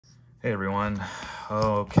Hey everyone.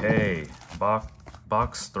 Okay,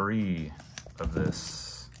 box 3 of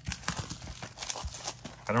this.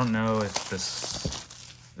 I don't know if this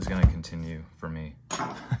is gonna continue for me.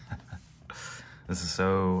 This is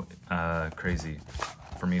so crazy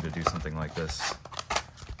for me to do something like this.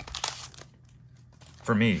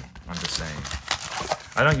 For me, I'm just saying.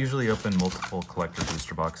 I don't usually open multiple collector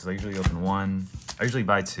booster boxes. I usually open one. I usually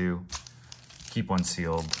buy 2, keep one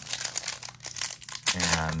sealed,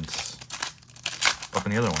 and open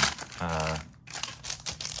the other one.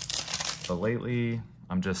 But lately,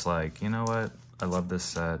 I'm just like, you know what? I love this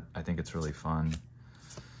set. I think it's really fun.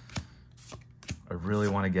 I really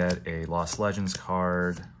want to get a Lost Legends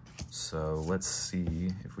card. So let's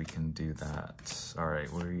see if we can do that. All right,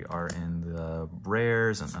 we are in the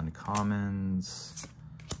rares and uncommons.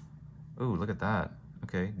 Ooh, look at that.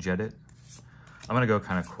 Okay, jet it. I'm gonna go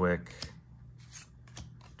kind of quick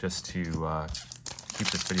just to keep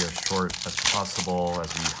this video short as possible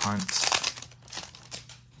as we hunt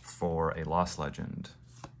for a Lost Legend.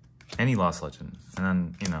 Any Lost Legend. And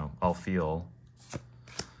then, you know, I'll feel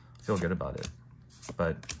good about it.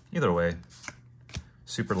 But either way,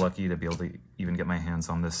 super lucky to be able to even get my hands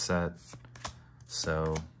on this set.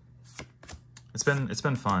 So it's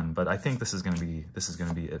been fun, but I think this is gonna be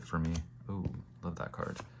it for me. Oh, love that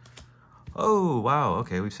card. Oh wow,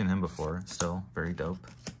 okay, we've seen him before. Still very dope.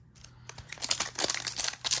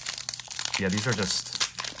 Yeah, these are just,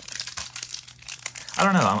 I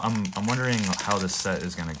don't know, I'm wondering how this set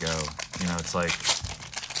is gonna go. You know, it's like,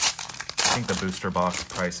 I think the booster box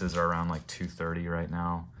prices are around like $230 right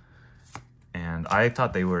now. And I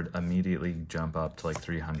thought they would immediately jump up to like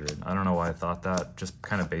 300. I don't know why I thought that, just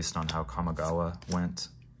kind of based on how Kamigawa went.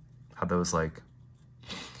 How those like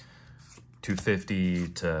 250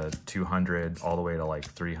 to 200 all the way to like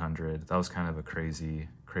 300. That was kind of a crazy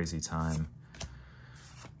time.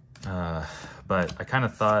 But I kind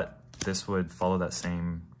of thought this would follow that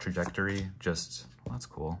same trajectory. Just, well, that's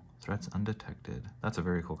cool. Threats undetected. That's a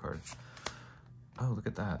very cool card. Oh, look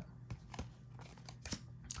at that.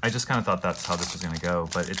 I just kind of thought that's how this was going to go,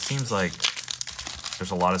 but it seems like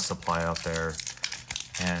there's a lot of supply out there.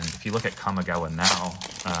 And if you look at Kamigawa now,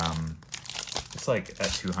 it's like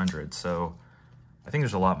at 200. So I think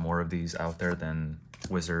there's a lot more of these out there than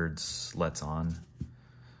Wizards lets on.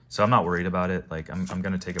 So I'm not worried about it. Like I'm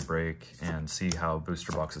going to take a break and see how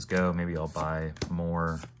booster boxes go. Maybe I'll buy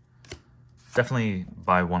more. Definitely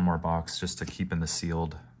buy one more box just to keep in the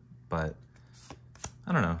sealed, but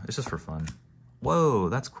I don't know. It's just for fun. Whoa,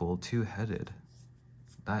 that's cool. 2-headed.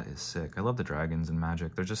 That is sick. I love the dragons in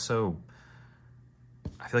Magic. They're just so,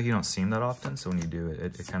 I feel like you don't see them that often, so when you do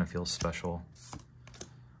it, it kind of feels special.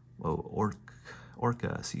 Whoa,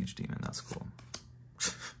 Orca Siege Demon. That's cool.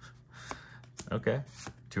 Okay,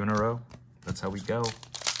 2 in a row. That's how we go.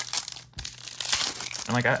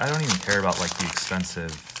 And like, I don't even care about like the expensive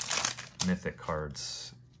mythic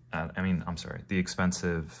cards. I mean, I'm sorry, the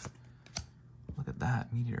expensive, look at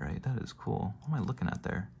that meteorite. That is cool. What am I looking at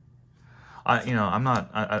there? You know, I'm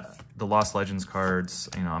not, the Lost Legends cards,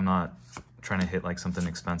 you know, I'm not trying to hit like something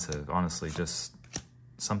expensive. Honestly, just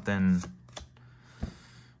something,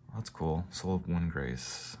 that's cool. Soul of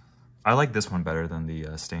Windgrace. I like this one better than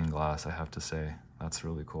the stained glass, I have to say. That's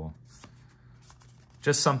really cool.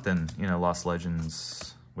 Just something, you know, Lost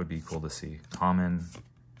Legends would be cool to see. Common,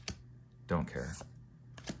 don't care.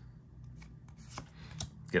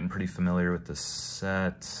 Getting pretty familiar with the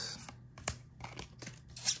set.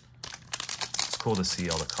 It's cool to see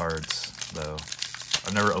all the cards, though.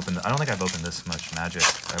 I've never opened, I don't think I've opened this much Magic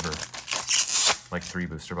ever. Like 3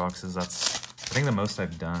 booster boxes. That's, I think the most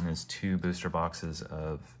I've done is 2 booster boxes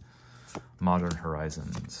of Modern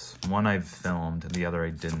Horizons. One I've filmed, and the other I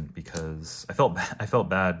didn't because I felt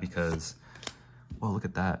bad because, well, look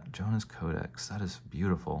at that. Jonah's Codex. That is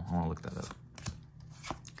beautiful. I want to look that up.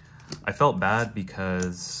 I felt bad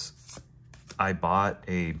because I bought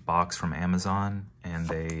a box from Amazon and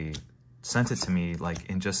they sent it to me like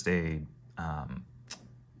in just a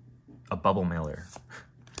bubble mailer,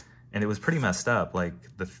 and it was pretty messed up. Like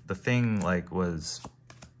the thing like was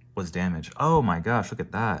damaged. Oh my gosh, look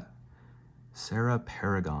at that. Sarah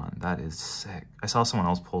Paragon. That is sick. I saw someone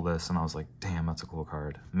else pull this and I was like, damn, that's a cool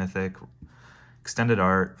card. Mythic, extended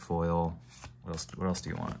art, foil. What else do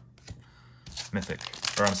you want? Mythic,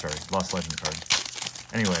 or I'm sorry, Lost Legend card.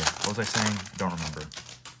 Anyway, what was I saying? Don't remember.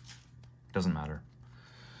 Doesn't matter.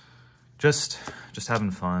 Just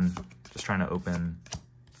having fun. Just trying to open.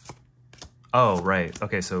 Oh, right.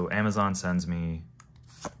 Okay, so Amazon sends me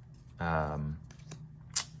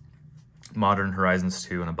Modern Horizons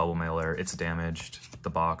 2 in a bubble mailer. It's damaged, the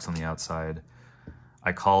box on the outside.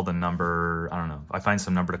 I call the number, I don't know, I find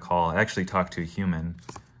some number to call. I actually talked to a human.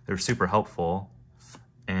 They're super helpful,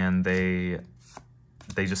 and they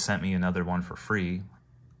just sent me another one for free.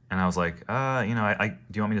 And I was like, you know,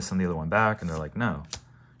 do you want me to send the other one back? And they're like, no,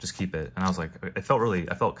 just keep it. And I was like, I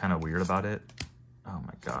felt kind of weird about it. Oh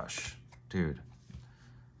my gosh, dude.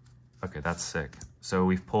 Okay, that's sick. So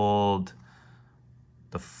we've pulled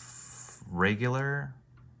the regular,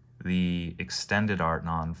 the extended art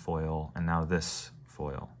non-foil, and now this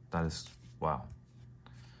foil. That is, wow.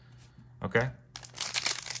 Okay.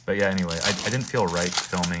 But yeah, anyway, I didn't feel right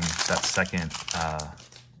filming that second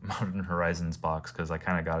Modern Horizons box because I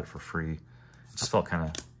kind of got it for free. It just felt kind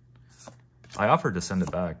of... I offered to send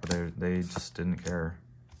it back, but they just didn't care.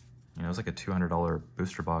 You know, it was like a $200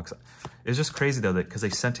 booster box. It was just crazy though, that because they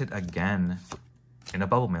sent it again in a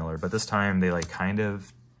bubble mailer, but this time they like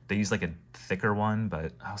they used like a thicker one,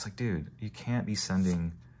 but I was like, dude, you can't be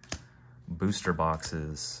sending booster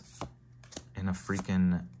boxes in a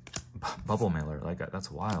freaking bubble mailer. Like, that's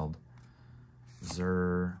wild.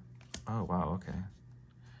 Oh, wow, okay.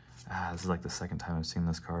 This is like the second time I've seen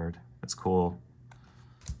this card. It's cool,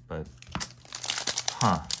 but,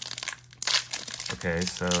 huh. Okay,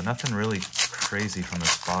 so nothing really crazy from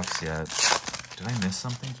this box yet. Did I miss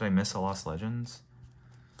something? Did I miss a Lost Legends?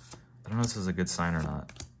 I don't know if this is a good sign or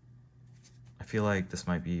not. I feel like this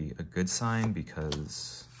might be a good sign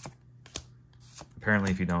because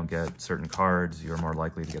apparently if you don't get certain cards, you're more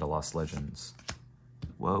likely to get a Lost Legends.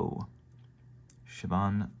 Whoa.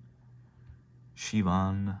 Shivan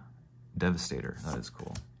Devastator. That is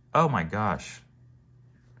cool. Oh my gosh.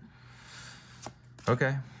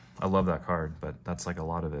 Okay. I love that card, but that's like a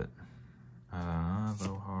lot of it.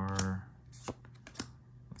 Lohar.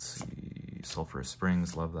 Let's see. Sulphurous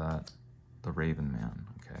Springs. Love that. The Raven Man.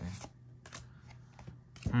 Okay.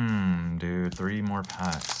 Dude. 3 more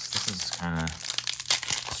packs. This is kind of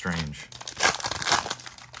strange.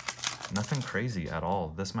 Nothing crazy at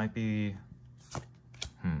all. This might be...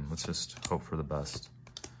 let's just hope for the best.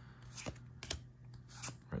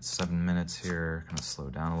 We're at 7 minutes here. Kind of slow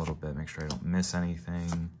down a little bit. Make sure I don't miss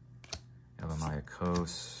anything. Yavimaya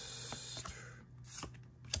Coast.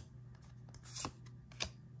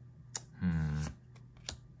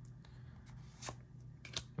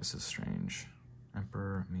 This is strange.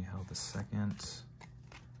 Emperor Mihail II.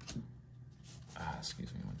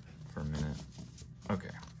 Excuse me for a minute. Okay.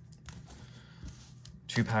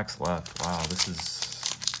 2 packs left. Wow, this is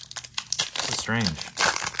strange.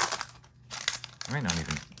 I might not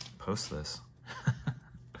even post this.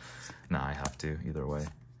 Nah, I have to, either way.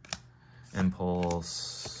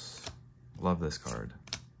 Impulse. Love this card.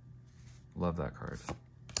 Love that card.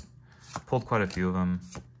 Pulled quite a few of them.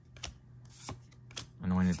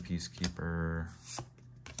 Anointed Peacekeeper.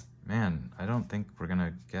 Man, I don't think we're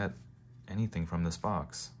gonna get anything from this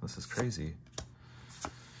box. This is crazy.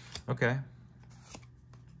 Okay.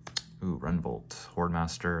 Ooh, Renvolt. Horde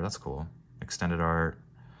Master. That's cool. Extended art.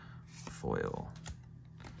 Foil.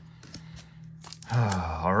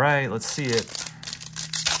 All right, let's see it.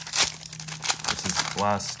 This is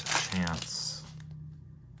last chance.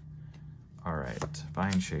 All right,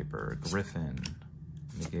 Vine Shaper, Griffin,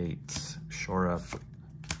 Negate, Shore Up,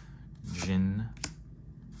 Jin.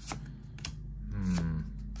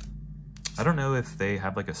 I don't know if they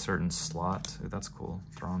have like a certain slot. Ooh, that's cool.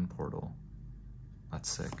 Thrawn Portal. That's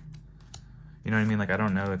sick. You know what I mean? Like, I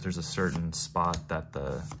don't know if there's a certain spot that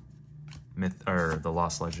the myth or the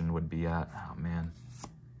Lost Legend would be at. Oh man.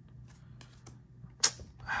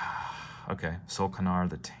 Okay, Solkanar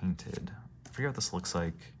the Tainted. I forget what this looks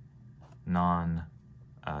like. Non-showcase.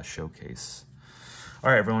 All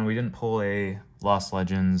right, everyone, we didn't pull a Lost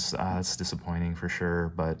Legends. It's disappointing for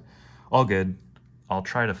sure, but all good. I'll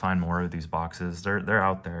try to find more of these boxes. They're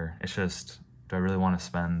out there. It's just, do I really want to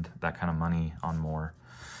spend that kind of money on more?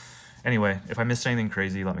 Anyway, if I missed anything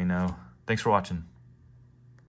crazy, let me know. Thanks for watching.